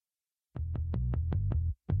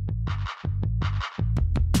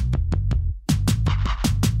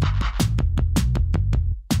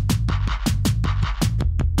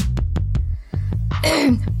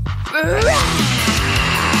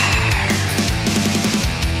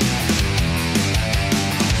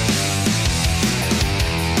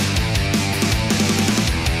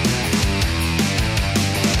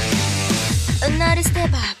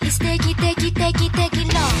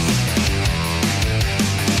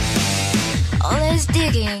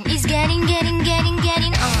digging is getting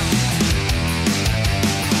on.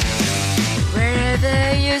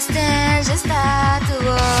 Wherever you stand, just start to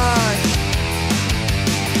walk.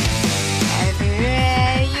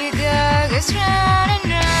 Everywhere you go, just run and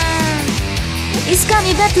run. It's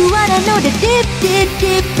coming back to what I know, the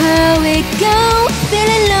deeper we go. Feel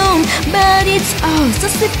alone, but it's all so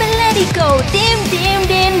simple, let it go. Dim,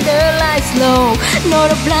 the lights low. Not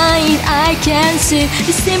a blind, I can see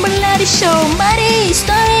the symbol, let it show. Mighty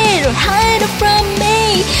started to hide from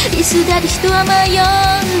me. いつだって人は迷う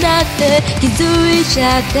んだって気づいち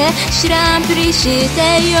ゃって知らんぷりし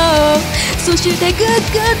てよ。そして Good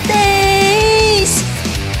days。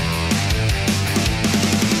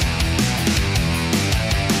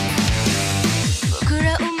僕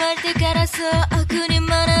ら生まれてからそう悪に学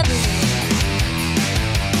ぶ。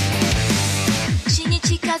死に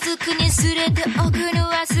近づくにすれて奥に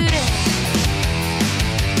忘れ。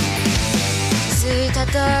気づいた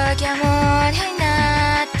時はもうにな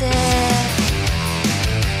って。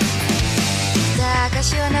歌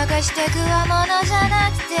詞を残してくはものじゃな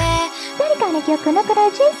くて。誰かの曲のくら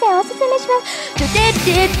い人生をおすすめします。The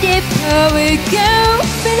deeper we go,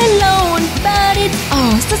 feel alone, but it's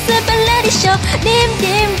all so simple, let it show. Dim,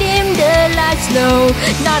 the lights low.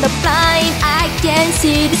 Not a blind, I can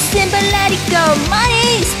see the symbol, let it go.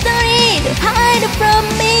 Money story to hide from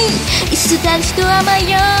me. いつだって人は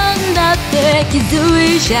迷うんだって気づ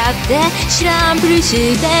いちゃって知らんぷりし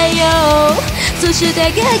てよ。そし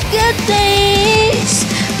て Good days。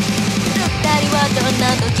二人はどんな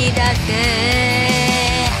時だって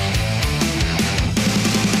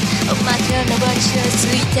おまけのぼりしをつ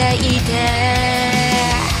いていて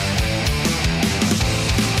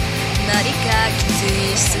何かきつい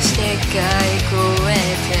そして買い越え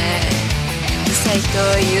て無性と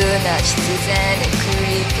いうな必然に繰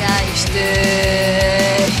り返して、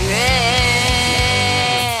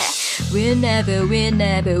We never, we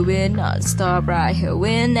not stop right here.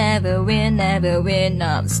 We never, we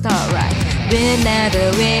not stop right here. We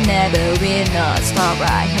never, we not stop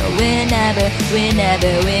right here. We never,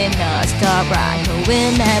 we not stop right here.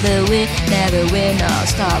 We never, we not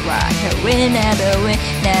stop right here. We never,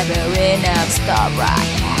 we not stop right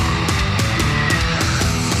here.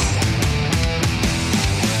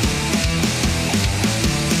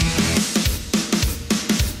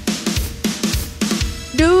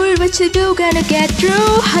 What you do gonna get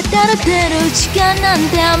through 働いてる時間なん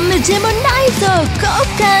て無地もないぞ後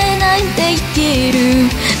悔ないで生きる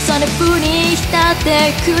その風に浸っ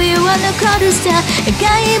て悔いは残るさ長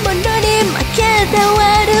いものに負けて終わ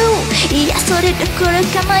るいやそれどころ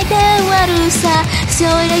か巻いて終わるさそ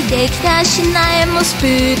れできたしないもスピ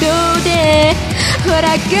ードでほ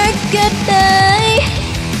ら Good day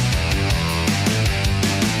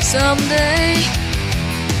Someday